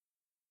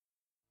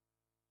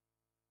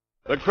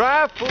The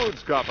Kraft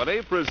Foods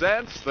Company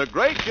presents The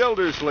Great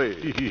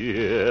Gildersleeve.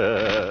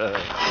 Yeah.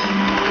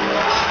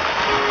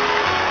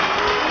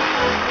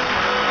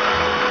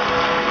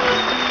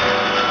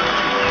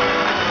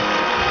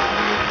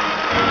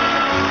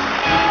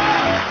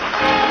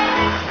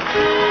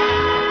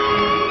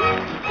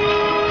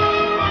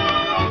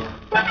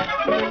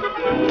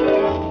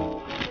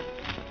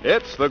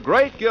 It's The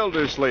Great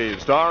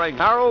Gildersleeve, starring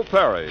Harold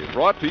Perry,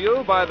 brought to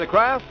you by the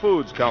Kraft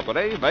Foods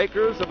Company,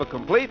 makers of a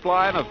complete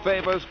line of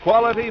famous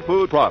quality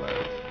food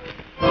products.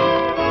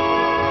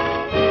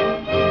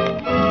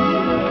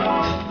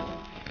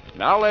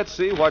 Now let's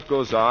see what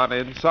goes on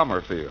in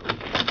Summerfield.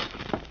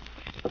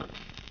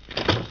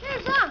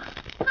 Here's Unc.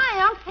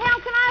 Hi, Unc. Hey,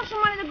 Unc, can I have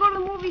some money to go to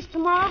the movies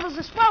tomorrow? There's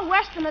a swell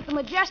western at the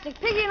Majestic.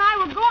 Piggy and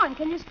I were going.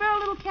 Can you spare a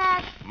little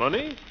cash?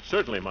 Money?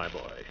 Certainly, my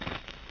boy.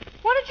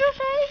 What did you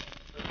say?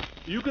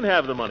 You can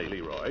have the money,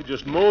 Leroy.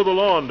 Just mow the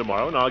lawn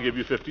tomorrow, and I'll give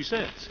you 50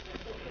 cents.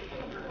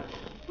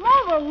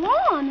 Mow the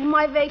lawn in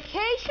my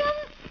vacation?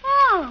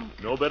 Unc.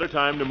 No better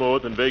time to mow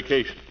it than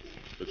vacation.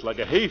 It's like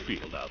a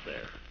hayfield out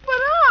there. But,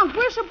 Unc,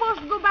 we're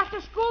supposed to go back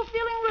to school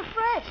feeling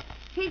refreshed.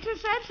 Teacher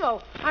said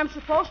so. I'm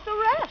supposed to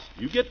rest.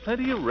 You get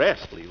plenty of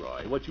rest,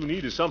 Leroy. What you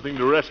need is something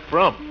to rest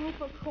from. Oh,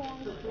 for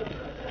corn's sake.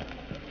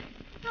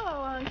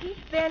 Hello, Unky.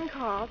 Ben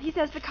called. He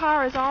says the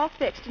car is all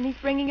fixed and he's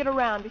bringing it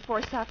around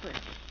before supper.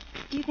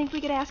 Do you think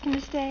we could ask him to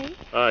stay?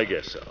 I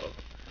guess so.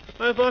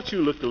 I thought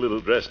you looked a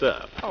little dressed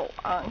up. Oh,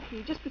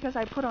 Unky, just because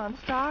I put on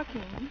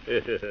stockings.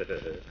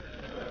 It's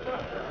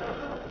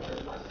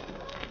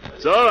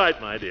all right,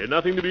 my dear.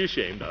 Nothing to be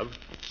ashamed of.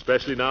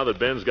 Especially now that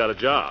Ben's got a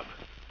job.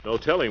 No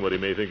telling what he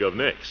may think of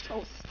next.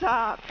 Oh,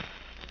 stop.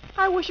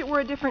 I wish it were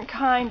a different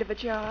kind of a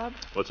job.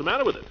 What's the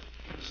matter with it?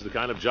 This is the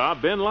kind of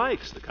job Ben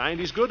likes, the kind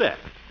he's good at.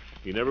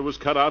 He never was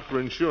cut out for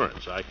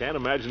insurance. I can't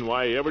imagine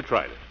why he ever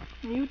tried it.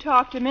 You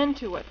talked him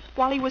into it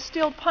while he was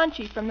still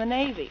punchy from the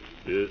Navy.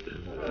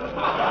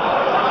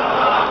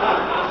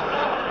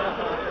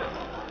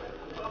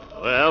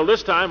 Well,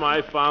 this time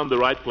I found the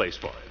right place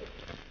for him.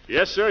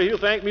 Yes, sir, he'll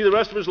thank me the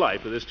rest of his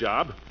life for this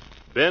job.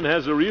 Ben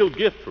has a real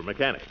gift for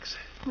mechanics.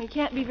 He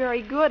can't be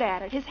very good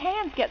at it. His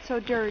hands get so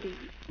dirty.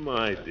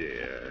 My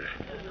dear.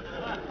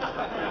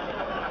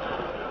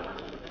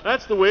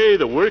 That's the way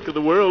the work of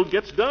the world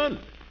gets done.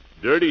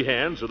 Dirty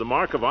hands are the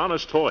mark of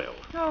honest toil.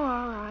 Oh,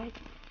 all right.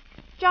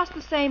 Just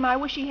the same, I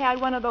wish he had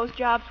one of those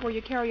jobs where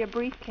you carry a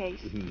briefcase.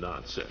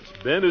 Nonsense.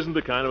 Ben isn't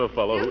the kind of a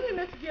fellow who... Excuse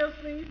me, Mr.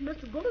 Gilsleeve.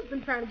 Mr. Buller's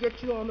been trying to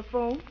get you on the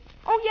phone.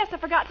 Oh, yes, I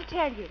forgot to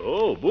tell you.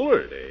 Oh,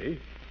 Bullard, eh?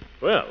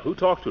 Well, who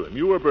talked to him,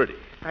 you or Bertie?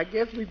 I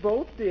guess we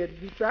both did.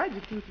 He tried you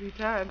 2-3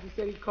 times. He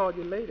said he'd call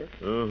you later.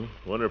 Oh,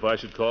 wonder if I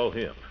should call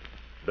him.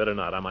 Better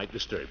not. I might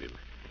disturb him.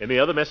 Any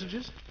other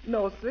messages?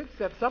 No, sir,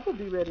 except supper will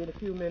be ready in a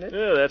few minutes.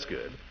 Yeah, that's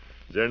good.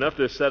 Is there enough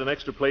to set an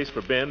extra place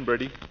for Ben,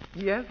 Bertie?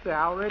 Yes, sir,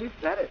 I already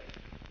said it.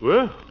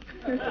 Well...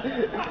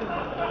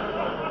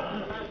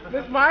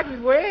 Miss Marjorie's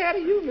way ahead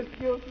of you, Miss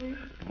Gilsleeve.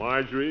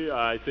 Marjorie,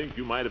 I think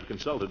you might have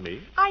consulted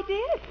me. I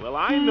did. Well,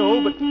 I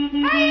know, but... Hey,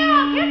 here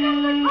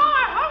comes the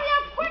car. Hurry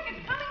up quick.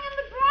 It's coming in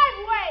the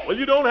driveway. Well,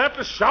 you don't have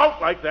to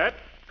shout like that.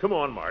 Come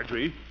on,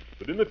 Marjorie.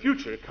 But in the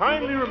future,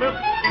 kindly remember...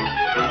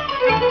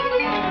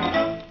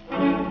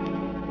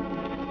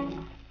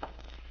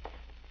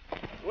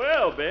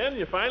 Well, Ben,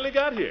 you finally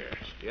got here.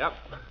 Yep,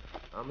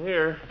 I'm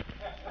here.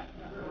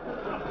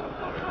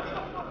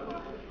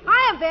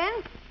 Hiya, Ben.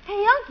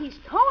 Hey, Unc, he's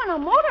towing a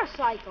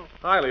motorcycle.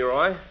 Hi,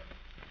 Leroy.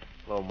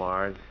 Hello,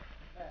 Marge.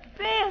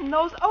 Ben,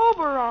 those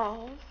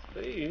overalls.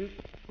 Steve,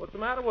 what's the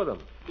matter with them?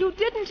 You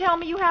didn't tell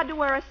me you had to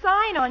wear a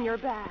sign on your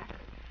back.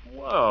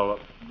 Well,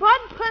 Bud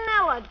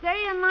Pinella,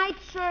 day and night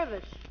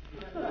service.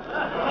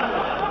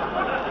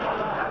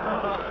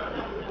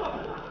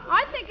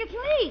 I think it's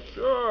neat.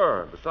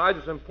 sure. Besides,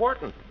 it's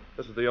important.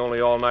 This is the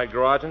only all-night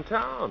garage in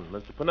town.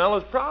 Mr.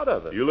 Pinella's proud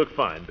of it. You look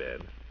fine, Ben.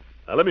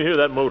 Now, let me hear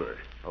that motor.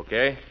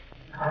 Okay?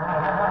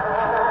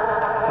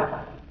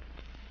 Huh.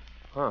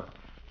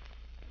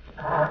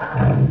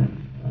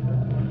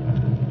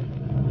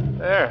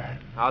 There.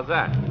 How's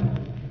that?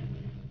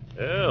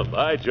 Well,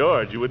 by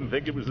George, you wouldn't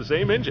think it was the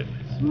same engine.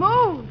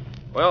 Smooth.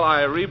 Well,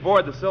 I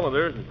rebored the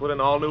cylinders and put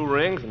in all new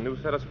rings, a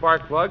new set of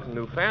spark plugs, and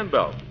new fan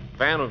belt.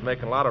 Fan was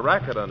making a lot of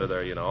racket under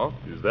there, you know.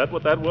 Is that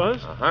what that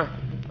was? Uh-huh.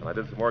 And I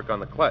did some work on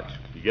the clutch.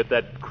 You get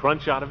that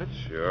crunch out of it?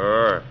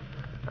 Sure.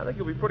 I think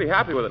you'll be pretty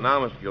happy with it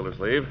now, Mr.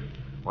 Gildersleeve.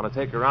 Want to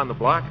take her around the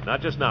block?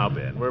 Not just now,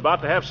 Ben. We're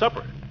about to have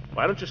supper.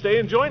 Why don't you stay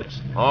and join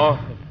us? Oh,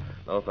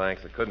 no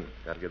thanks. I couldn't.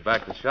 Got to get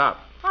back to the shop.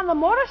 On the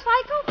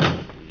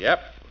motorcycle? Yep.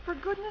 For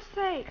goodness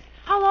sakes,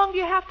 how long do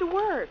you have to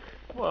work?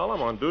 Well,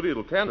 I'm on duty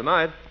till 10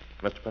 tonight.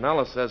 Mr.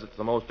 Pinella says it's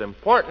the most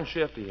important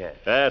shift he has.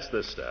 That's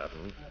the stuff.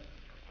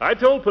 I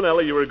told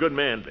Pinella you were a good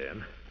man,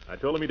 Ben. I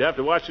told him he'd have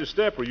to watch his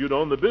step or you'd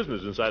own the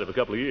business inside of a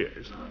couple of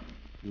years.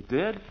 You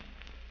did?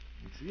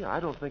 Gee, I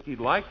don't think he'd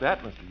like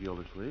that, Mr.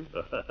 Gildersleeve.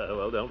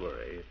 Well, don't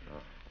worry.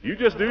 You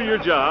just do your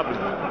job.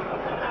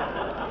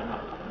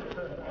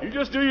 You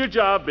just do your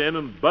job, Ben,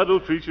 and Bud will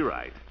treat you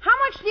right. How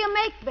much do you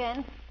make,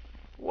 Ben?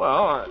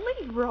 Well,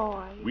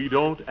 Leroy. We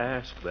don't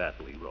ask that,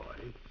 Leroy.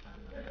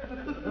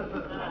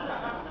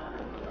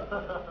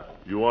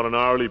 You want an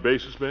hourly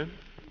basis, Ben?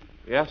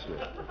 Yes,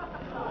 sir.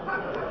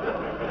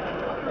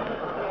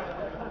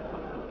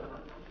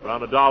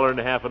 Around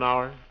 $1.50 an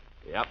hour?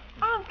 Yep.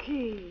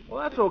 Unky.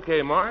 Well, that's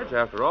okay, Marge.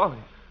 After all,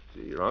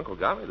 gee, your uncle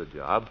got me the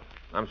job.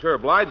 I'm sure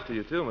obliged to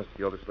you, too, Mr.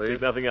 Gildersleeve.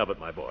 Think nothing of it,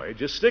 my boy.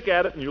 Just stick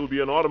at it, and you'll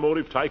be an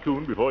automotive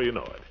tycoon before you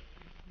know it.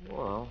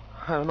 Well,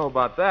 I don't know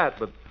about that,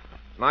 but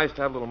it's nice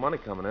to have a little money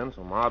coming in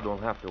so Ma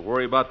don't have to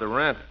worry about the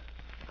rent.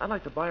 I'd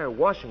like to buy her a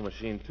washing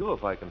machine, too,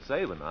 if I can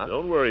save enough.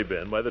 Don't worry,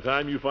 Ben. By the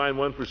time you find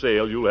one for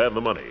sale, you'll have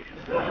the money.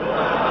 Mr.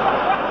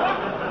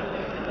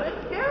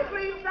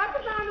 Gildersleeve,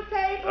 supper's on the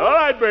table. All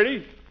right,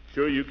 Bertie.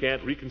 Sure you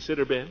can't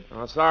reconsider, Ben?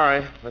 Oh,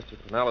 sorry. Mr.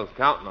 Pinella's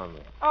counting on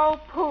me. Oh,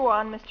 pooh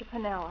on Mr.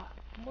 Pinella.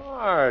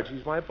 Marge,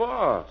 he's my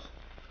boss.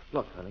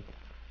 Look, honey,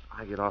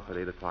 I get off at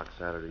 8 o'clock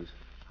Saturdays.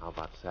 How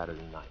about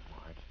Saturday night,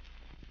 Marge?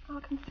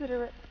 I'll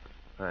consider it.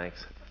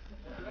 Thanks.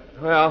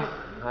 Well,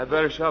 I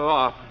better shut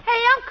off.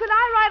 Hey, Unc, could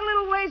I ride a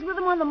little ways with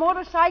him on the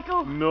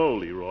motorcycle? No,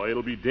 Leroy.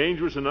 It'll be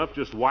dangerous enough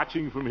just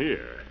watching from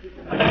here.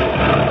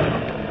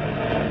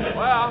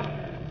 Well,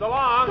 so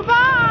long.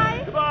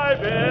 Goodbye. Goodbye,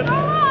 Ben. So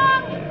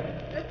long.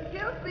 Mr.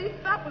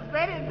 Gildersleeve's supper's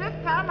ready, and this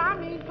time I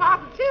mean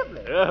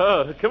positively.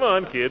 Come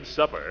on, kids.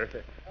 Supper.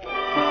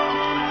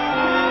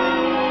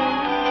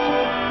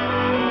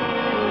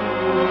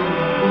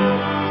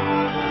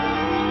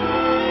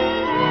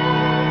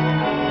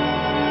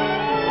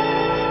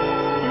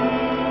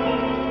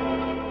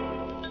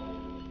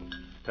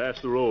 Pass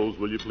the rolls,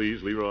 will you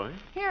please, Leroy?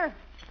 Here.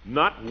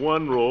 Not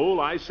one roll.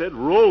 I said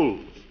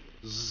rolls.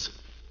 Zzz.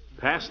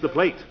 Pass the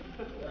plate.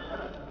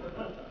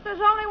 There's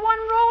only one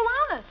roll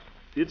on it.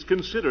 It's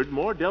considered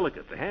more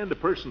delicate to hand a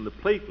person the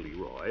plate,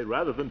 Leroy,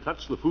 rather than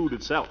touch the food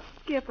itself.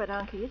 Skip it,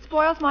 Unky. It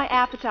spoils my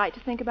appetite to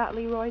think about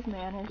Leroy's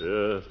manners.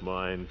 Yes,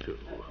 mine too.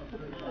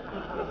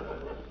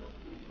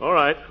 All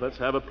right, let's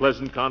have a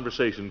pleasant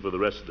conversation for the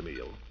rest of the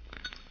meal.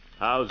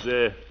 How's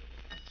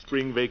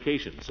spring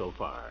vacation so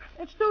far?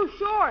 It's too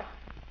short.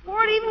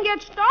 Before it even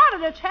gets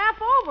started, it's half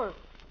over.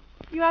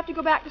 You have to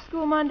go back to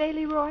school Monday,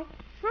 Leroy?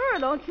 Sure,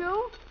 don't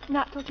you?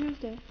 Not till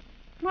Tuesday.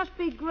 Must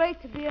be great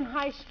to be in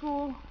high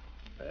school.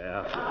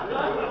 Yeah.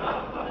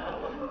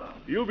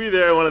 You'll be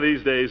there one of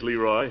these days,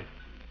 Leroy.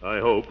 I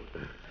hope.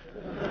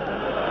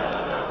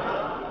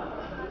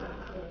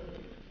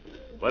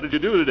 What did you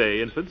do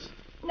today, infants?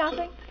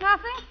 Nothing.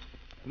 Nothing?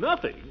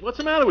 Nothing. What's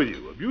the matter with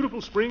you? A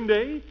beautiful spring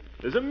day?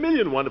 There's a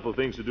million wonderful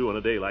things to do on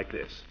a day like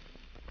this.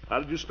 How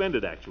did you spend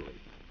it, actually?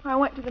 I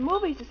went to the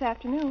movies this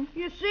afternoon.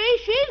 You see,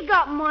 she's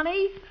got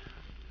money.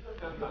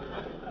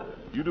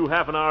 You do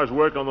half an hour's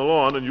work on the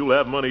lawn, and you'll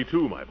have money,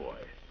 too, my boy.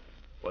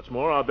 What's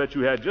more, I'll bet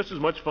you had just as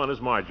much fun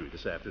as Marjorie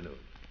this afternoon.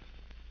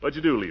 What'd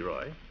you do,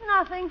 Leroy?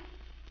 Nothing.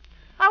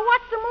 I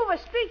watched them move a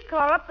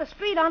streetcar up the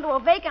street onto a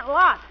vacant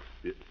lot.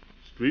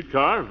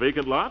 Streetcar?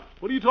 Vacant lot?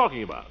 What are you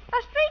talking about?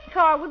 A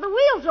streetcar with the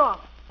wheels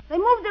off. They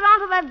moved it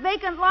onto that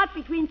vacant lot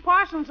between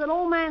Parsons and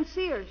Old Man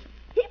Sears.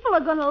 People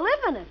are going to live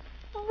in it.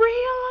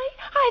 Really?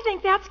 I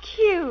think that's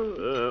cute.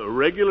 A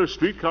regular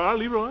streetcar,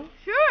 Leroy?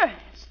 Sure.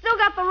 Still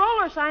got the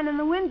roller sign in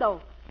the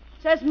window.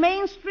 Says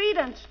Main Street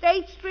and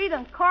State Street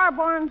and car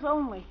barns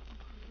only.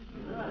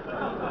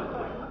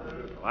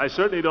 I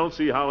certainly don't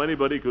see how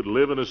anybody could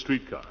live in a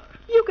streetcar.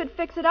 You could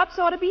fix it up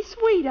so it'd be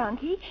sweet,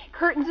 Unky.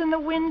 Curtains in the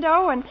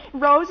window and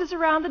roses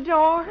around the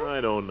door.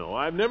 I don't know.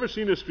 I've never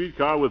seen a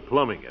streetcar with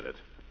plumbing in it.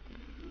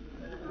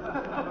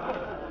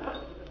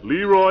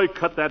 Leroy,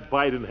 cut that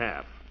bite in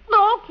half.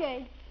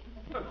 Okay.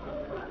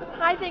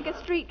 I think a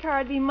streetcar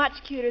would be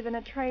much cuter than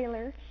a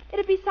trailer.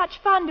 It'd be such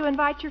fun to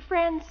invite your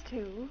friends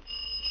to.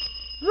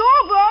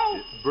 You'll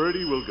go.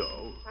 Bertie will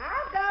go.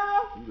 I'll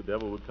go. Who the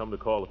devil would come to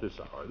call at this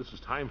hour? This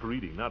is time for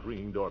eating, not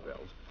ringing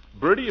doorbells.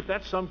 Bertie, if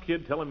that's some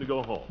kid, tell him to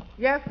go home.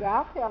 Yes, sir,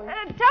 I'll tell him.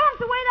 Tell him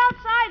to wait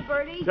outside,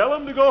 Bertie. Tell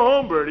him to go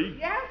home, Bertie.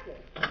 Yes,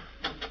 sir.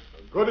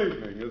 Good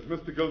evening. Is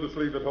Mr.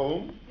 Gildersleeve at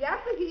home? Yes,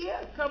 sir, he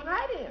is. Come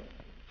right in.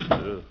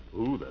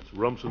 That's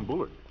Rumson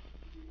Bullard.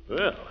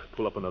 Well,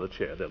 pull up another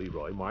chair there,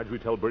 Leroy. Marjorie,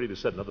 tell Bertie to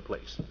set another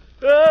place.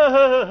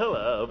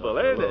 Hello,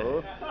 Bullard.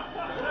 Hello.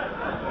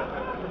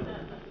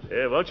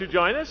 Won't you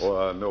join us?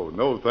 Oh,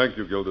 no, thank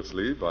you,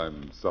 Gildersleeve.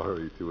 I'm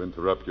sorry to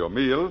interrupt your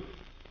meal,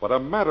 but a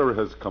matter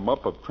has come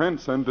up of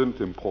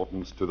transcendent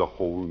importance to the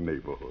whole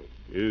neighborhood.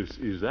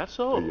 Is that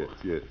so?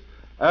 Yes.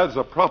 As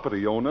a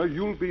property owner,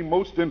 you'll be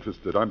most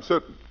interested, I'm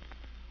certain.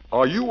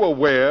 Are you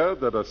aware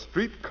that a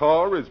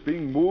streetcar is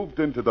being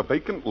moved into the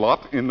vacant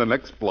lot in the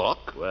next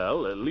block?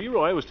 Well,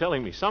 Leroy was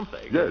telling me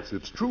something. Yes,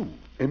 it's true.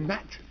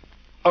 Imagine.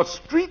 A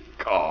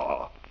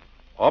streetcar.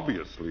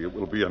 Obviously, it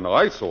will be an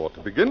eyesore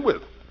to begin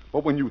with.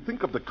 But when you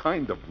think of the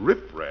kind of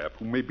riffraff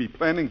who may be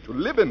planning to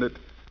live in it,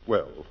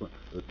 well,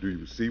 do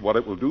you see what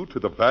it will do to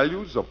the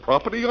values of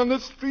property on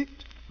this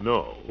street?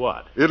 No,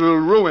 what? It'll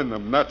ruin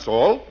them, that's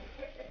all.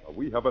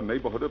 We have a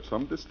neighborhood of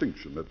some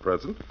distinction at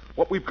present.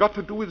 What we've got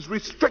to do is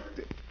restrict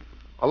it.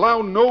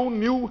 Allow no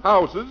new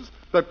houses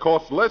that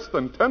cost less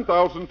than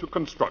 $10,000 to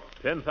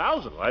construct.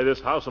 $10,000? Why, this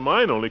house of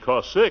mine only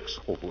cost $6,000.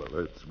 Oh,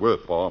 well, it's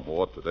worth far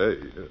more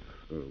today.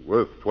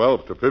 Worth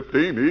 12 to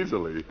 15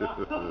 easily.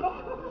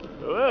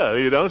 Well,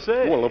 you don't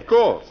say. Well, of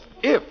course,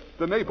 if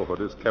the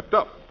neighborhood is kept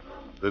up.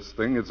 This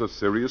thing is a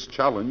serious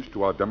challenge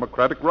to our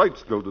democratic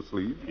rights,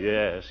 Gildersleeve.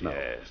 Yes, Now,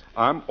 yes.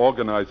 I'm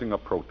organizing a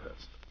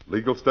protest.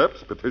 Legal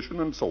steps, petition,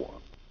 and so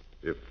on.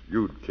 If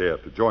you'd care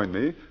to join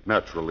me,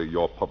 naturally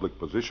your public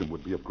position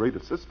would be of great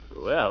assistance.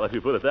 Well, if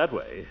you put it that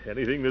way,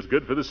 anything that's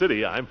good for the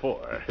city, I'm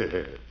for.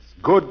 Yes,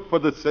 good for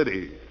the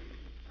city.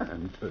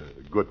 And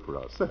good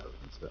for ourselves.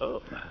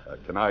 Oh.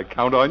 Can I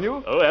count on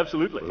you? Oh,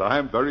 absolutely. Well,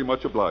 I'm very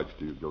much obliged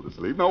to you,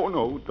 Gildersleeve.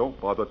 No, don't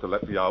bother to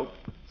let me out.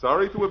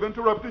 Sorry to have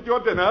interrupted your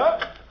dinner.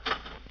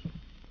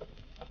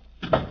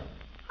 How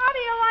do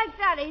you like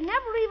that? He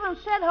never even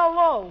said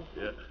hello.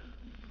 Yeah.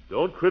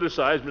 Don't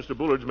criticize Mr.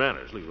 Bullard's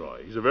manners,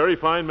 Leroy. He's a very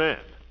fine man.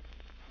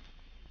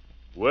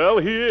 Well,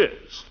 he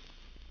is.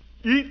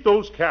 Eat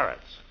those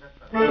carrots.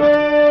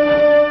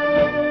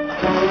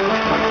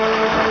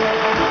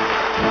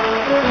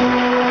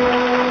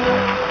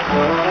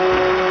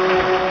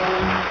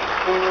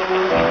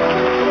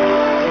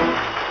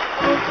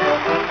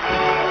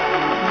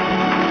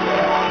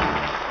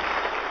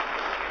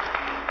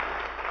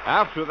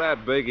 After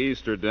that big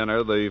Easter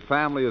dinner, the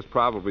family is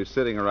probably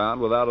sitting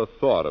around without a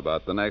thought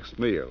about the next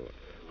meal.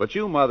 But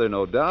you, Mother,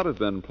 no doubt have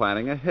been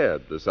planning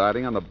ahead,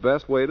 deciding on the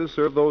best way to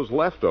serve those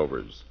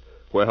leftovers.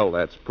 Well,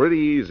 that's pretty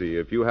easy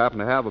if you happen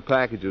to have a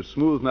package of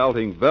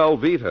smooth-melting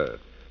Velveeta.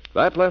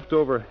 That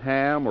leftover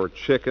ham or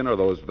chicken or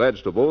those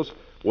vegetables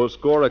will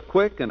score a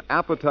quick and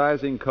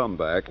appetizing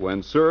comeback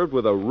when served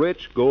with a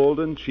rich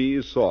golden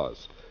cheese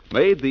sauce,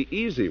 made the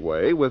easy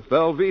way with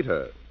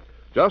Velveeta.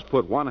 Just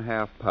put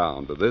 1/2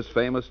 pound of this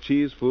famous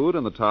cheese food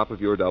in the top of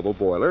your double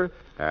boiler,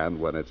 and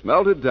when it's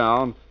melted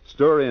down,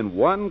 stir in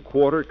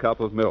 1/4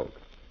 cup of milk.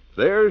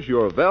 There's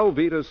your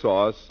Velveeta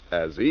sauce,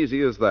 as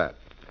easy as that.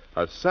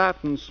 A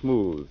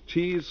satin-smooth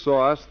cheese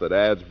sauce that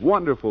adds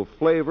wonderful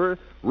flavor,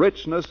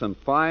 richness, and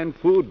fine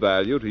food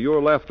value to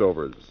your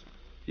leftovers.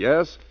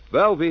 Yes,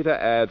 Velveeta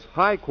adds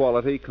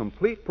high-quality,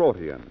 complete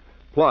protein,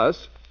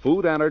 plus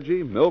food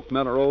energy, milk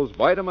minerals,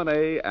 vitamin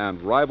A, and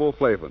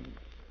riboflavin.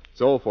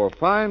 So for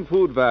fine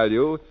food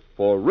value,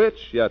 for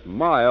rich yet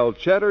mild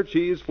cheddar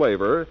cheese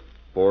flavor,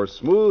 for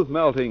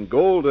smooth-melting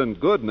golden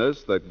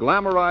goodness that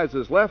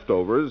glamorizes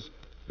leftovers,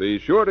 be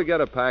sure to get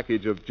a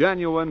package of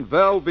genuine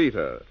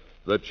Velveeta,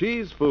 the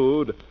cheese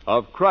food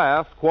of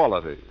Kraft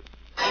quality.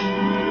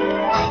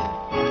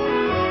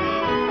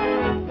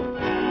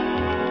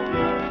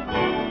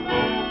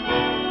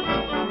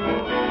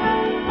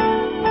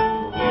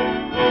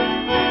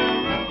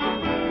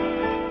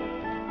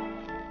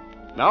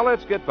 Now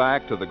let's get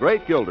back to the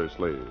great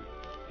Gildersleeve.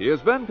 He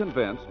has been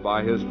convinced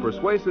by his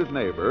persuasive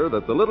neighbor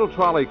that the little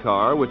trolley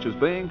car which is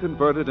being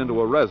converted into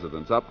a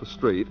residence up the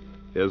street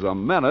is a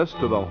menace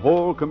to the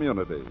whole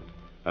community.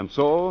 And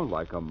so,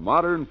 like a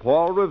modern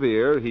Paul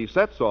Revere, he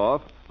sets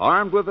off,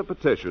 armed with a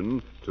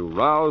petition, to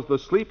rouse the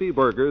sleepy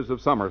burghers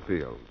of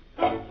Summerfield.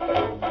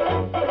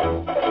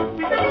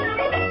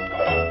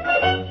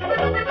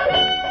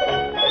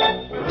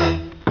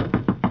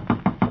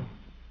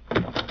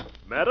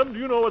 Madam, do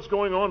you know what's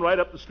going on right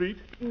up the street?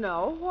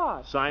 No,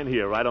 what? Sign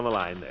here, right on the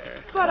line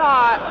there. But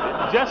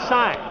I... Just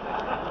sign.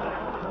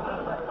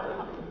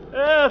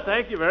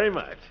 Thank you very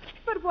much.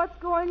 But what's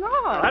going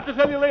I'll on? have to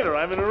tell you later.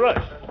 I'm in a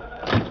rush.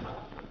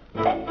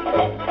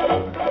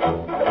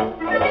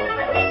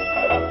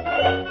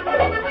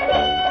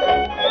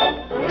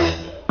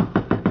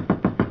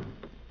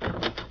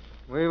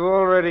 We've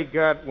already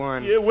got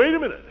one. Yeah, wait a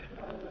minute.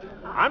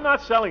 I'm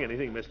not selling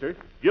anything, mister.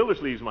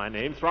 Gildersleeve's my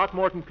name,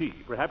 Throckmorton P.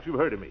 Perhaps you've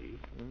heard of me.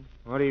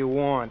 What do you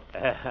want?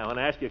 I want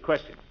to ask you a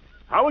question.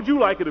 How would you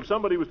like it if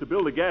somebody was to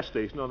build a gas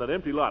station on that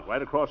empty lot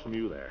right across from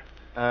you there?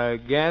 A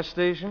gas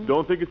station?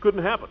 Don't think it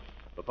couldn't happen.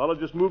 The fellow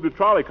just moved a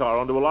trolley car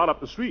onto a lot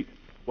up the street.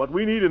 What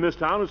we need in this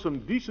town is some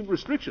decent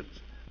restrictions.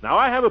 Now,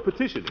 I have a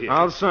petition here.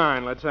 I'll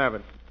sign. Let's have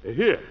it.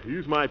 Here,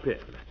 use my pen.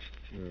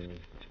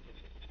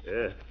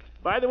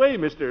 By the way,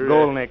 Mr.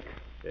 Golnick.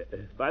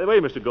 By the way,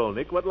 Mr.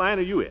 Golnick, what line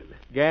are you in?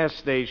 Gas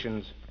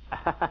stations.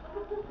 Thank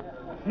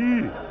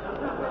you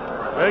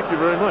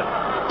very much.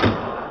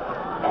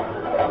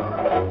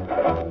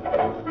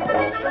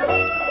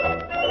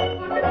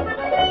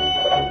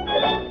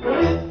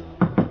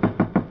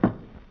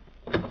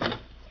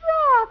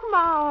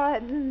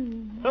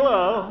 Throckmorton.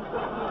 Hello.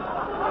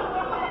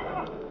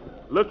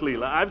 Look,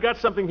 Leela, I've got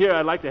something here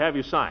I'd like to have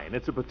you sign.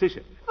 It's a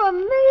petition. For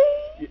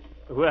me?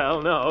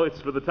 Well, no, it's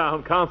for the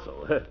town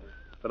council.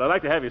 But I'd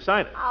like to have you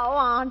sign it. Oh,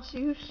 aren't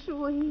you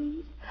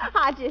sweet?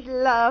 I just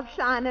love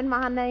signing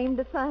my name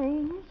to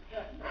things.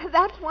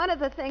 That's one of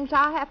the things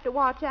I have to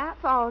watch out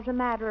for, as a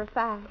matter of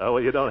fact. Oh,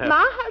 well, you don't have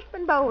My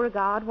husband,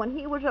 Beauregard, when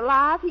he was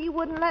alive, he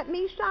wouldn't let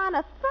me sign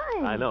a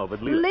thing. I know,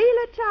 but Leela...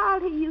 Leela,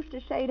 child, he used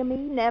to say to me,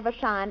 never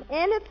sign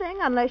anything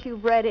unless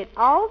you've read it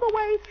all the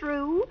way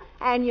through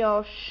and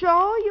you're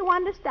sure you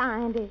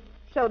understand it.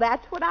 So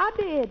that's what I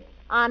did.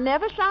 I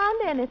never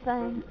signed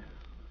anything.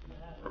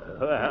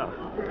 Well...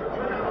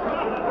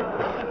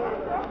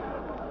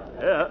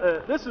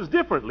 this is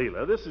different,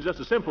 Leela. This is just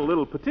a simple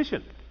little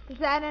petition. Is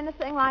that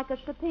anything like a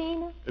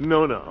subpoena?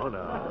 No.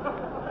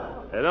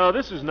 No,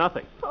 this is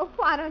nothing. Oh,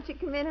 why don't you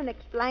come in and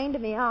explain to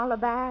me all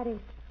about it?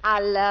 I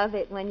love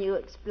it when you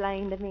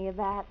explain to me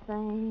about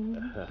things.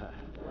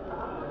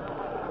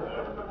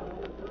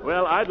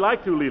 Well, I'd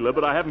like to, Leela,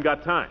 but I haven't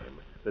got time.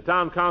 The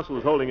town council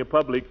is holding a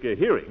public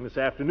hearing this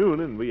afternoon,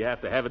 and we have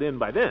to have it in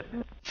by then.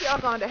 You're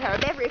going to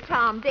have every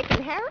Tom, Dick,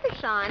 and Harry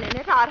sign in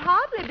it. I'd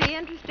hardly be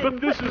interested in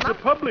But this putting is a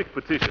public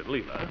petition,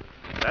 Leela.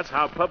 That's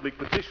how public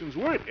petitions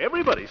work.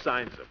 Everybody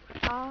signs them.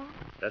 Oh,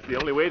 That's the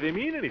only way they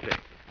mean anything.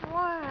 well,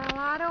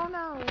 I don't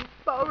know.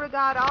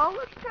 Beauregard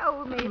always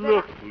told me that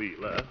Look,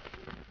 Leela,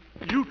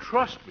 you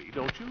trust me,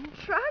 don't you?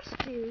 I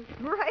trust you.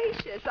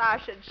 Gracious, I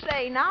should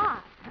say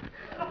not.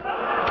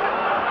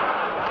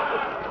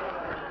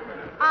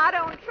 I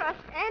don't trust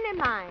any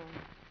man.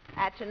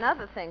 That's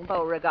another thing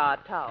Beauregard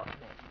taught me.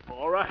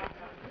 All right.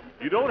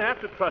 You don't have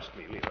to trust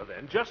me, Leela,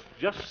 then. Just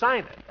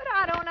sign it. But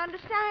I don't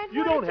understand. You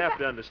what don't it's have about.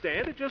 to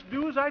understand it. Just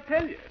do as I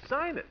tell you.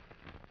 Sign it.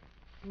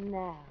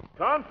 No.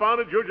 Confound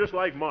it, you're just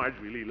like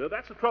Marjorie, Leela.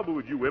 That's the trouble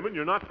with you women.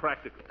 You're not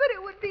practical. But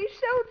it would be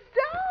so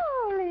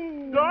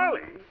darling.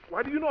 Darling,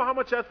 why, do you know how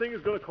much that thing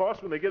is going to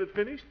cost when they get it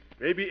finished?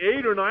 Maybe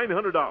 $800 or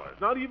 $900.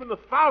 Not even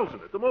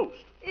 $1,000 at the most.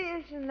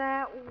 Isn't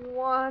that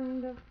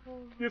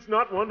wonderful? It's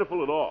not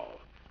wonderful at all.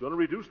 It's going to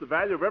reduce the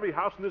value of every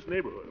house in this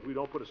neighborhood if we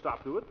don't put a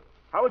stop to it.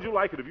 How would you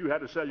like it if you had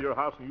to sell your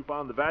house and you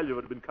found the value of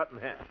it had been cut in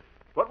half?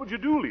 What would you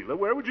do, Leela?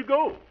 Where would you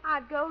go?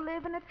 I'd go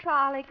live in a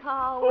trolley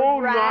car with Oh,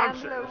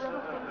 Rambler nonsense.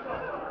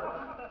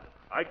 Road.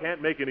 I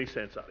can't make any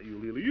sense out of you,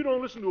 Leela. You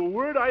don't listen to a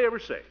word I ever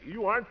say.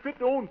 You aren't fit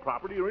to own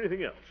property or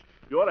anything else.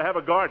 You ought to have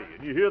a guardian.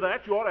 You hear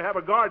that? You ought to have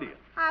a guardian.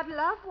 I'd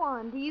love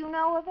one. Do you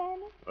know of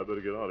any? I better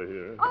get out of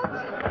here. Oh,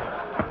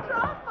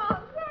 drop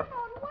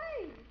on,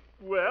 wait.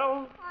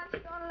 Well, Aren't you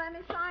going to let me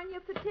sign your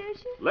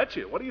petition? let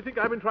you. What do you think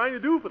I've been trying to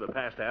do for the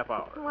past half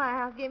hour?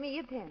 Well, give me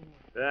your pen.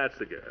 That's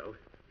the girl.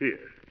 Here.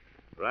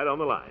 Right on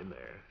the line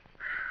there.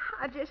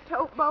 I just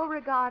hope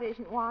Beauregard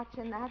isn't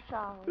watching, that's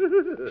all.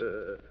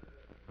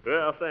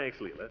 Well, thanks,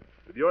 Leela.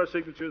 With your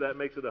signature, that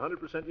makes it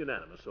 100%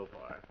 unanimous so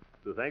far.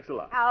 So thanks a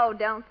lot. Oh,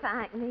 don't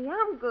thank me.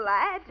 I'm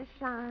glad to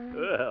sign.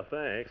 Well,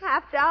 thanks.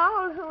 After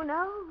all, who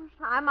knows?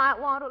 I might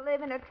want to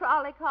live in a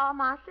trolley car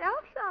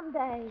myself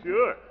someday.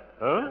 Sure.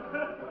 Huh?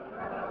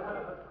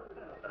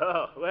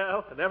 Oh,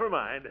 well, never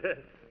mind.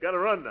 Gotta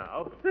run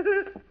now.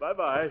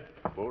 Bye-bye.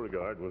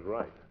 Beauregard was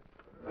right.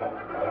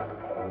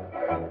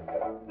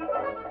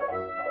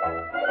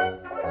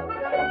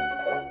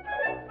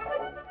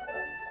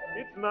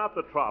 It's not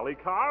the trolley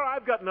car.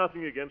 I've got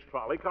nothing against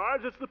trolley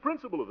cars. It's the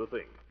principle of the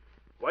thing.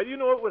 Why, do you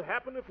know what would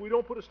happen if we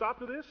don't put a stop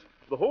to this?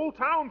 The whole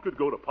town could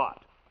go to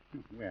pot.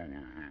 Well,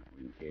 now, I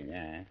wouldn't say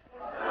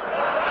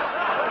that.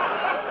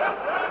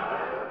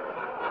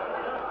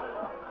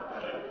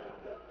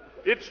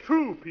 It's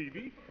true,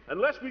 Peavy.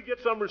 Unless we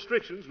get some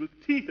restrictions with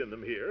teeth in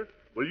them here,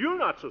 well, you're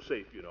not so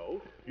safe, you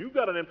know. You've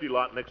got an empty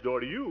lot next door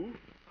to you.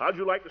 How'd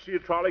you like to see a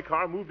trolley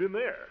car moved in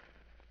there?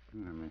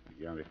 Well, Mr.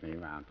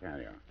 Gildersleeve, I'll tell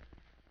you.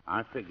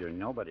 I figure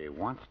nobody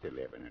wants to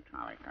live in a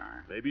trolley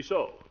car. Maybe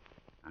so.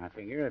 I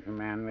figure if a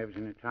man lives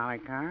in a trolley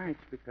car, it's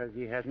because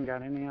he hasn't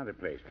got any other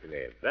place to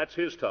live. That's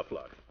his tough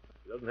luck.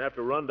 He doesn't have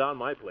to run down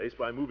my place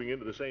by moving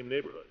into the same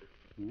neighborhood.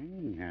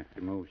 He has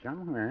to move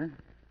somewhere.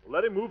 Well,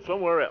 let him move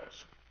somewhere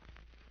else.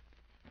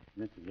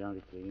 Mr.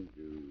 Gildersleeve,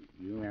 do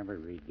you ever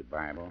read the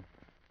Bible?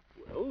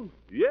 Well,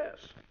 yes.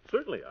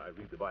 Certainly I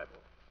read the Bible.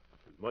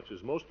 As much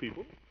as most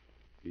people.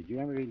 Did you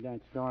ever read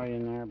that story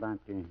in there about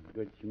the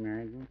Good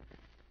Samaritan?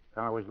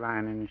 Fellow was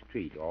lying in the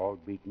street, all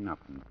beaten up,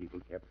 and people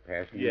kept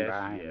passing him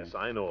by. Yes,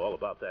 I know all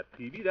about that,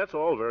 Peavy. That's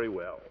all very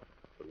well.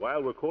 But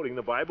while we're quoting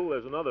the Bible,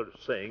 there's another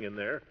saying in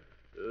there.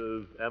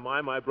 Am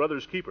I my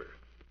brother's keeper?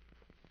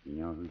 You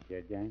know who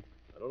said that?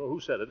 I don't know who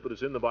said it, but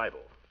it's in the Bible.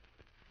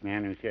 The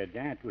man who said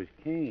that was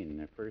Cain,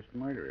 the first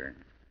murderer.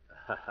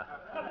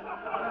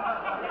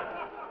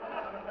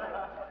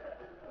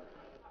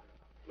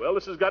 Well,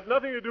 this has got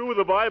nothing to do with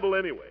the Bible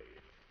anyway.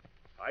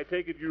 I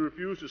take it you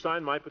refuse to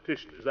sign my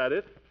petition. Is that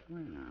it?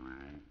 Well,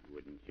 I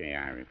wouldn't say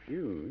I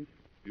refuse.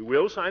 You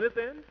will sign it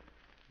then?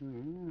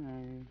 Well,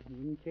 I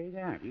wouldn't say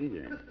that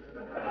either.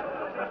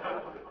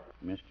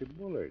 Mr.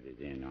 Bullard is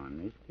in on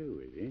this,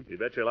 too, is he? You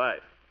bet your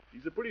life.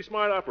 He's a pretty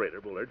smart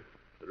operator, Bullard.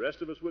 The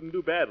rest of us wouldn't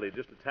do badly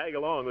just to tag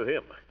along with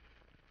him.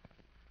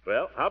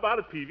 Well, how about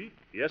it, Peavy?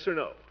 Yes or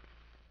no?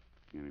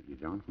 And if you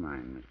don't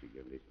mind, Mr.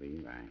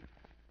 Gildersleeve,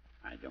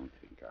 I don't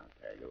think I'll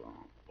tag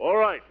along. All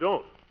right,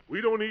 don't.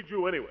 We don't need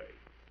you anyway.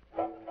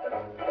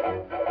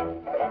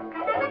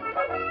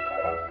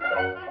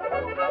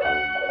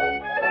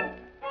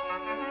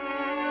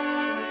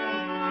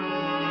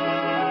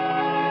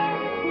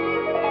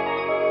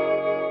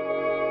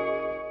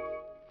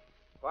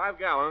 $5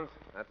 gallons.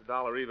 That's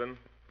 $1 even.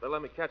 They'll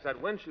let me catch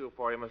that windshield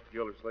for you, Mr.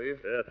 Gildersleeve.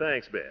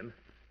 Thanks, Ben.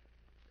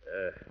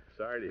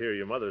 Sorry to hear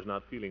your mother's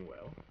not feeling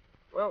well.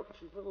 Well,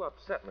 she's a little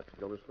upset, Mr.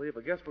 Gildersleeve.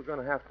 I guess we're going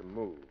to have to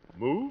move.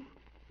 Move?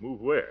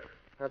 Move where?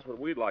 That's what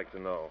we'd like to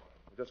know.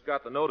 We just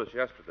got the notice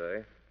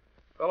yesterday.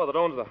 The fellow that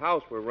owns the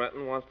house we're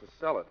renting wants to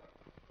sell it.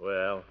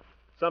 Well,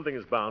 Something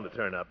is bound to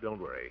turn up, don't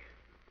worry.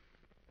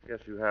 Guess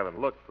you haven't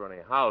looked for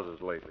any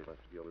houses lately, Mr.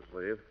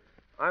 Gildersleeve.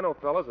 I know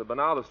fellas that have been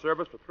out of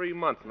service for 3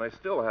 months, and they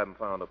still haven't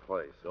found a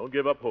place. Don't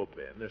give up hope,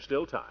 Ben. There's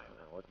still time.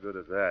 Now, what good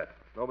is that?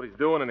 Nobody's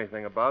doing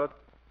anything about it.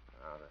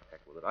 Ah, the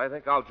heck with it. I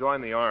think I'll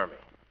join the Army.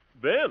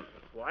 Ben,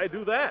 why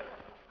do that?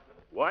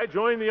 Why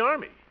join the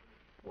Army?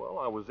 Well,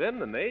 I was in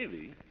the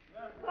Navy.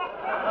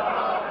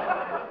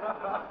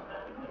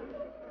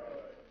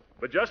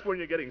 But just when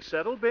you're getting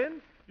settled,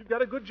 Ben, you've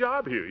got a good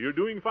job here. You're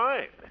doing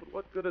fine. But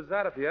what good is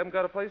that if you haven't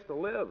got a place to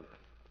live?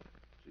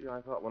 Gee,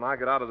 I thought when I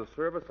got out of the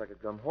service, I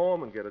could come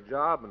home and get a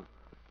job and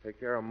take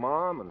care of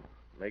Mom and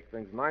make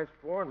things nice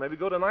for her and maybe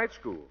go to night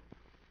school.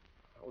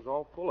 I was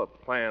all full of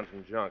plans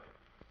and junk.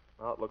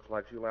 Now it looks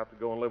like she'll have to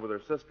go and live with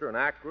her sister in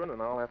Akron,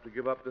 and I'll have to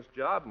give up this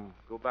job and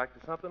go back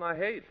to something I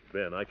hate.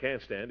 Ben, I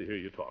can't stand to hear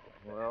you talk.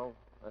 Well,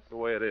 that's the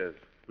way it is.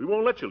 We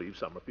won't let you leave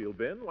Summerfield,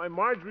 Ben. Why,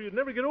 Marjorie would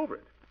never get over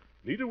it.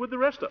 Neither would the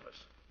rest of us.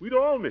 We'd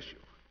all miss you.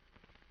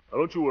 Now,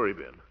 don't you worry,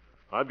 Ben.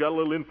 I've got a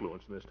little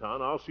influence in this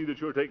town. I'll see that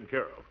you're taken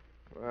care of.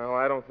 Well,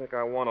 I don't think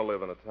I want to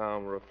live in a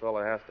town where a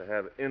fella has to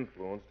have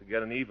influence to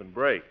get an even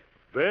break.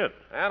 Ben.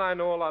 And I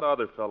know a lot of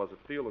other fellas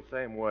that feel the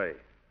same way.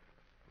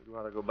 We'd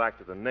rather go back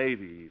to the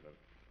Navy, even.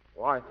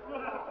 Why?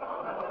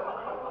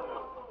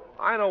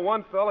 I know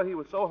one fella, he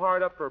was so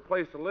hard up for a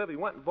place to live, he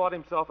went and bought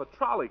himself a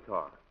trolley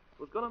car.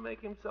 Was going to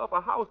make himself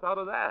a house out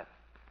of that.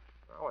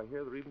 Now I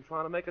hear they're even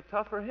trying to make it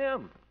tough for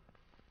him.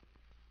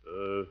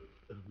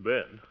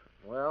 Ben.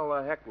 Well,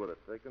 the heck with it.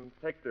 They can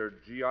take their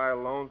GI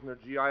loans and their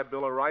GI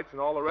Bill of Rights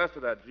and all the rest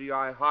of that GI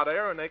hot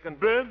air, and they can...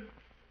 Ben?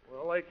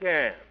 Well, they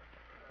can.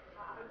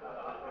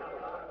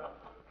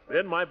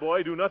 Ben, my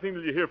boy, do nothing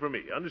till you hear from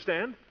me.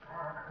 Understand?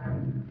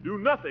 Do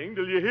nothing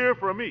till you hear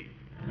from me.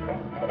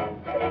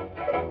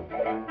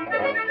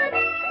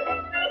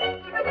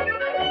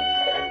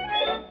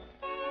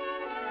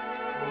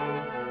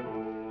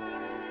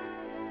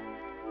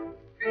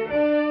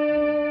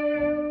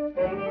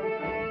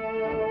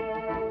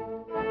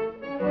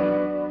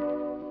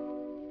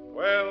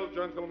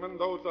 Gentlemen,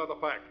 those are the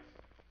facts.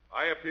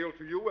 I appeal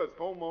to you as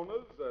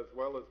homeowners, as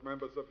well as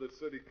members of the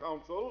city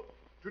council,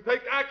 to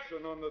take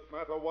action on this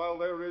matter while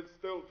there is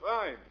still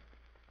time.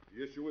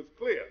 The issue is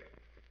clear.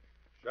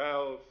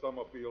 Shall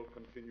Summerfield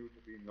continue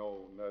to be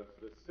known as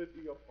the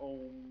city of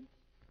homes,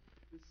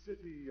 the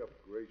city of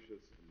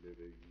gracious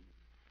living?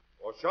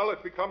 Or shall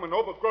it become an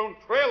overgrown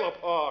trailer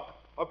park,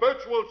 a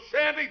virtual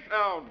shanty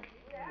town?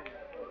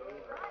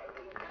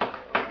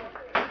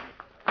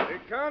 The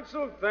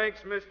council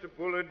thanks Mr.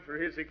 Bullard for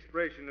his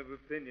expression of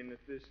opinion at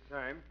this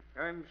time.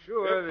 I'm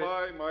sure If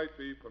I might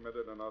be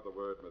permitted another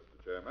word,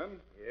 Mr. Chairman.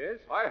 Yes?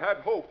 I had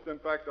hoped, in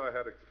fact, I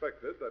had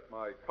expected, that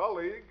my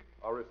colleague,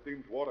 our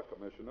esteemed water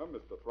commissioner,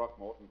 Mr.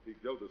 Throckmorton P.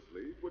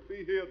 Gildersleeve, would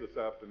be here this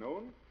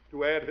afternoon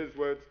to add his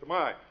words to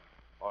mine.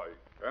 I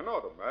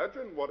cannot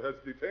imagine what has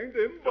detained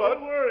him, but...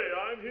 Don't worry,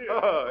 I'm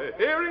here.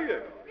 Here he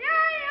is.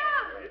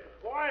 Yeah.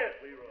 Quiet,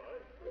 Leroy.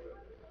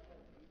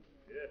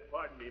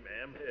 Pardon me,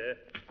 ma'am.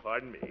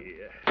 Pardon me.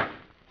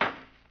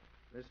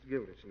 Mr.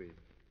 Gildersleeve.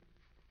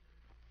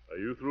 Are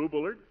you through,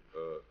 Bullard?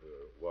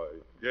 Why,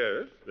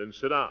 yes. Then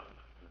sit down.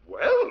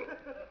 Well?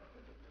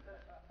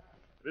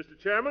 Mr.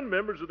 Chairman,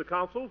 members of the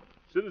council,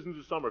 citizens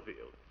of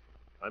Summerfield,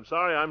 I'm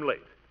sorry I'm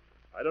late.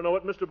 I don't know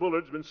what Mr.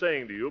 Bullard's been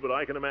saying to you, but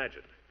I can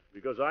imagine,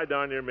 because I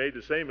darn near made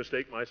the same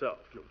mistake myself.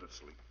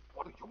 Gildersleeve,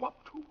 what are you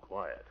up to?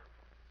 Quiet.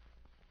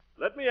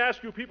 Let me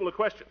ask you people a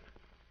question.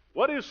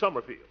 What is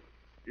Summerfield?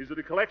 Is it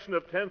a collection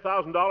of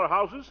 $10,000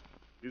 houses?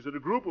 Is it a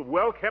group of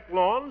well-kept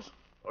lawns?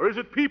 Or is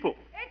it people?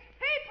 It's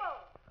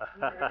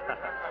people.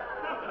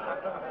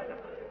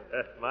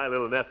 My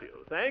little nephew.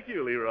 Thank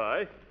you,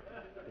 Leroy.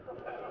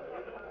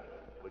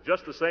 But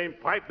just the same,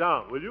 pipe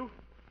down, will you?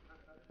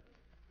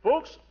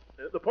 Folks,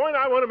 the point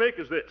I want to make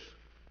is this.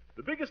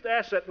 The biggest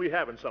asset we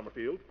have in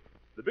Summerfield,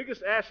 the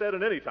biggest asset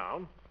in any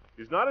town,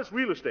 is not its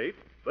real estate,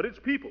 but its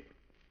people.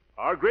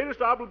 Our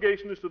greatest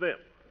obligation is to them.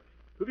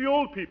 To the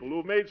old people who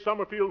have made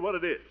Summerfield what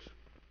it is.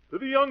 To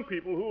the young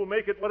people who will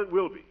make it what it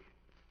will be.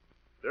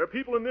 There are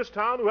people in this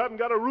town who haven't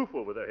got a roof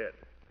over their head.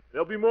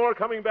 There'll be more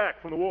coming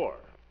back from the war.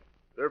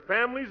 There are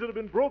families that have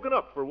been broken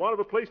up for want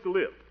of a place to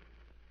live.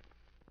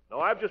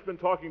 Now, I've just been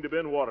talking to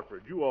Ben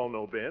Waterford. You all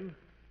know Ben.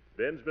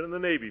 Ben's been in the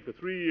Navy for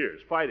 3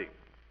 years, fighting,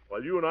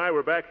 while you and I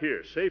were back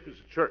here, safe as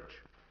a church.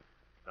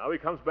 Now he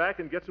comes back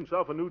and gets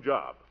himself a new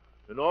job.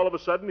 And all of a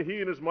sudden, he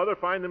and his mother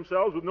find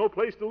themselves with no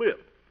place to live.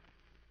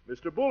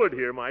 Mr. Bullard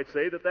here might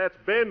say that that's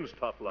Ben's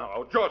tough luck.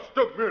 Now, just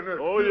a minute.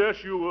 Oh,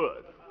 yes, you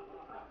would.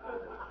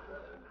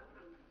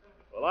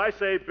 Well, I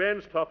say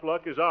Ben's tough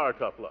luck is our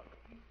tough luck.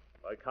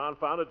 By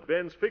confound it,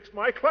 Ben's fixed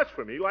my clutch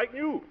for me like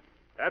you,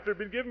 after it'd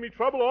been giving me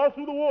trouble all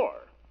through the war.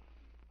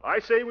 I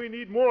say we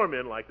need more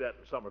men like that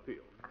in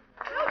Summerfield.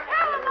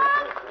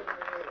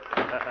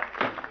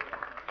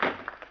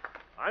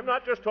 I'm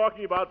not just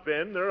talking about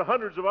Ben. There are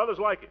hundreds of others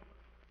like him.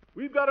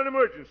 We've got an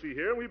emergency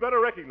here, and we better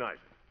recognize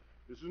it.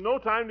 This is no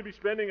time to be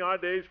spending our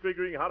days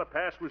figuring how to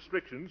pass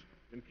restrictions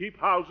and keep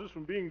houses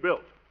from being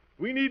built.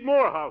 We need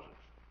more houses.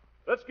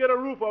 Let's get a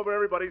roof over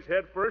everybody's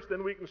head first,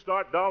 then we can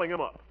start dolling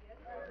them up.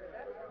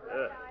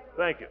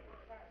 Thank you.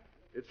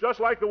 It's just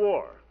like the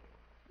war.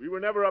 We were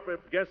never up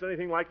against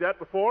anything like that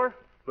before,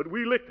 but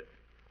we licked it.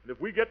 And if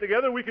we get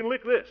together, we can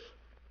lick this.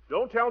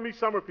 Don't tell me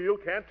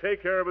Summerfield can't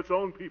take care of its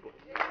own people.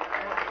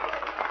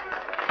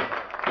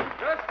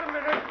 Just a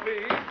minute,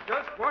 please.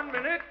 Just 1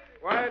 minute.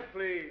 Quiet,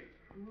 please.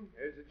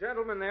 There's a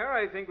gentleman there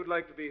I think would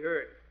like to be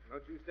heard.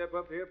 Don't you step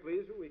up here,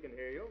 please, so we can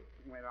hear you.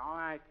 Well, all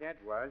I said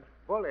was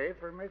bully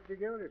for Mr.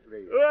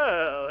 Gildersleeve.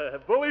 Well,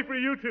 bully for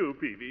you too,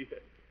 Peavy.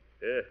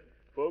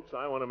 Folks,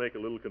 I want to make a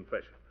little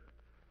confession.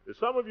 As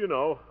some of you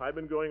know, I've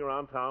been going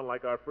around town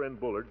like our friend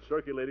Bullard,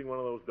 circulating one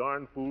of those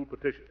darn fool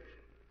petitions.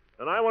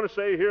 And I want to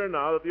say here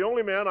now that the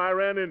only man I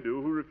ran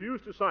into who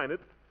refused to sign it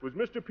was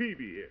Mr.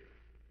 Peavy here.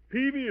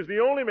 Peavy is the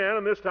only man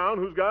in this town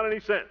who's got any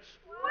sense.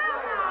 Well,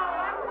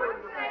 I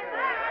wouldn't say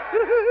that.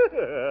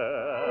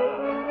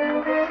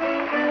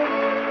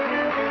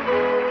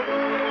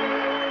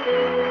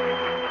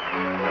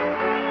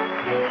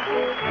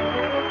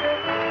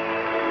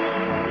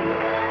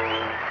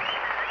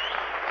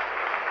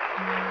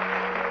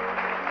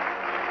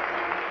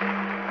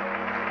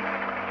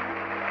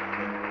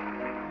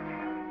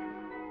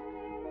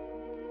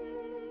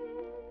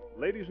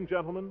 Ladies and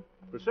gentlemen,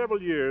 for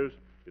several years,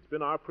 it's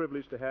been our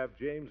privilege to have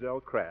James L.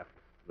 Kraft,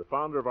 the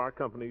founder of our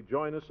company,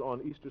 join us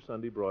on Easter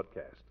Sunday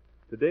broadcast.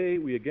 Today,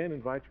 we again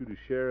invite you to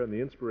share in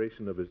the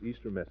inspiration of his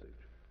Easter message.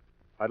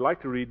 I'd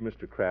like to read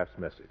Mr. Kraft's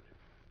message.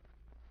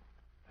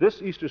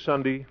 This Easter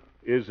Sunday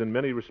is, in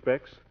many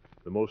respects,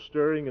 the most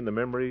stirring in the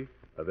memory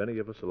of any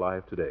of us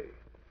alive today.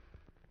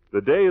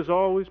 The day is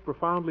always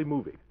profoundly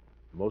moving,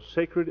 the most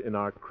sacred in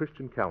our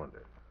Christian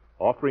calendar,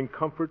 offering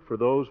comfort for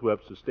those who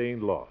have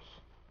sustained loss,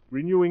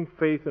 renewing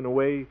faith in a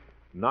way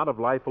not of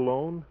life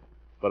alone,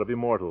 but of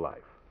immortal life.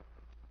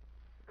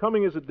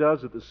 Coming as it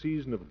does at the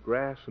season of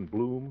grass and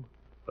bloom,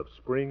 of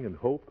spring and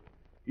hope,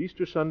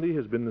 Easter Sunday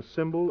has been the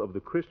symbol of the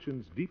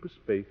Christian's deepest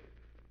faith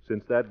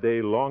since that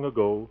day long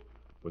ago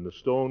when the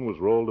stone was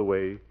rolled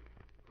away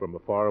from a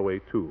faraway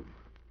tomb.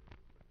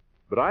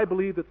 But I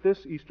believe that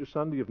this Easter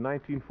Sunday of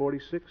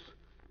 1946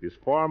 is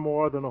far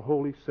more than a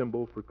holy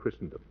symbol for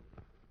Christendom.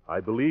 I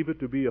believe it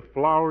to be a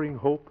flowering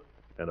hope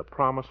and a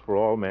promise for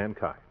all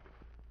mankind.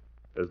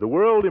 As the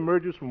world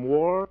emerges from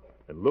war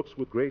and looks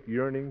with great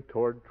yearning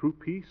toward true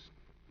peace,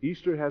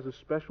 Easter has a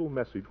special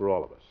message for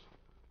all of us.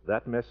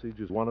 That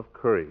message is one of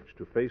courage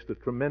to face the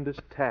tremendous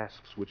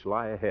tasks which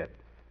lie ahead,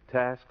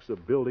 tasks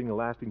of building a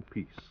lasting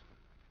peace.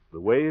 The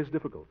way is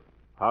difficult.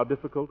 How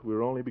difficult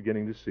we're only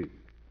beginning to see.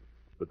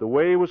 But the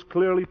way was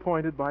clearly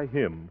pointed by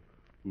him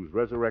whose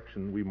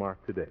resurrection we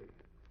mark today.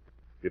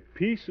 If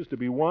peace is to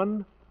be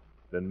won,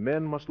 then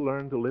men must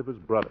learn to live as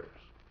brothers,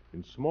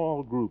 in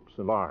small groups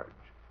and large,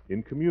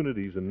 in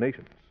communities and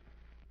nations.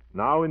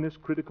 Now, in this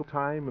critical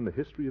time in the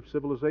history of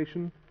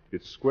civilization,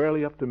 it's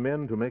squarely up to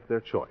men to make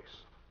their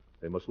choice.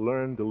 They must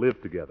learn to live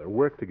together,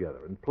 work together,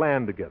 and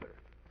plan together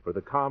for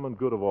the common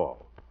good of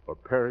all, or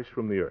perish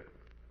from the earth.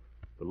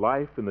 The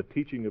life and the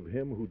teaching of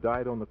him who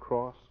died on the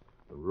cross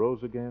and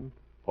rose again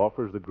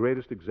offers the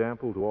greatest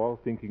example to all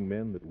thinking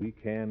men that we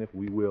can, if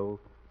we will,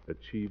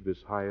 achieve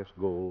this highest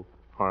goal,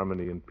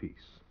 harmony and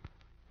peace.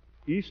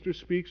 Easter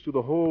speaks to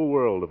the whole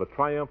world of a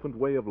triumphant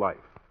way of life,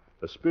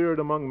 a spirit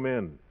among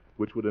men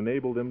which would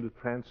enable them to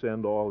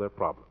transcend all their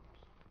problems.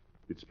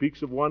 It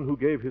speaks of one who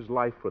gave his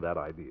life for that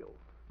ideal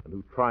and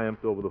who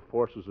triumphed over the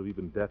forces of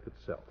even death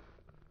itself.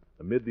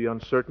 Amid the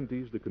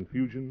uncertainties, the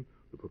confusion,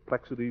 the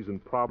perplexities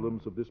and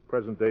problems of this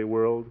present-day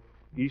world,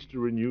 Easter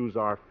renews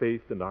our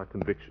faith and our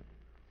conviction.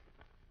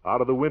 Out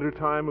of the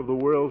wintertime of the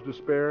world's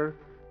despair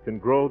can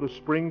grow the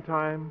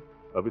springtime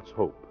of its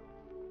hope.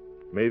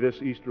 May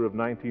this Easter of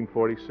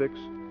 1946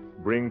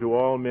 bring to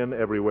all men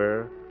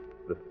everywhere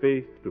the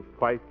faith to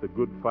fight the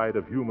good fight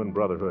of human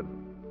brotherhood,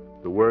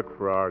 to work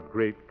for our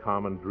great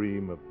common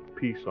dream of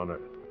peace on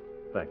earth.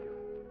 Thank you.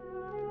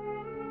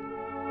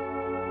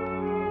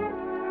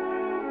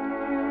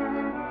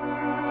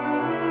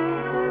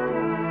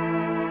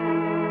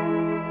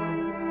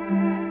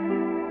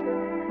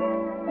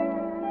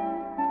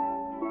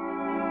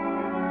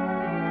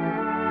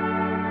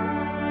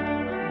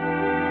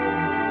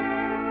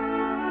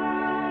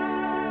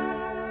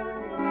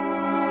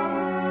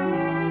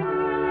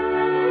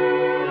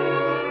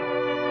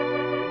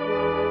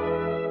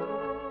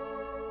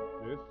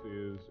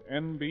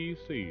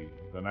 NBC,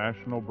 the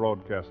National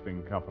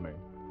Broadcasting Company.